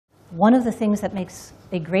One of the things that makes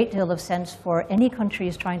a great deal of sense for any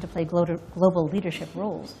countries trying to play global leadership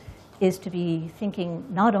roles is to be thinking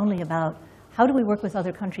not only about how do we work with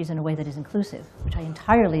other countries in a way that is inclusive, which I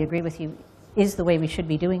entirely agree with you is the way we should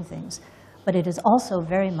be doing things, but it is also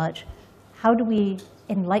very much how do we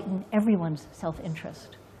enlighten everyone's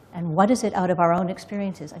self-interest? And what is it out of our own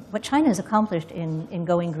experiences? What China has accomplished in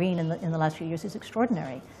going green in the last few years is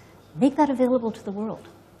extraordinary. Make that available to the world.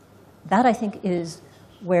 That, I think, is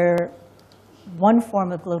where one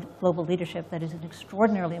form of global leadership that is an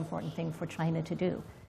extraordinarily important thing for China to do.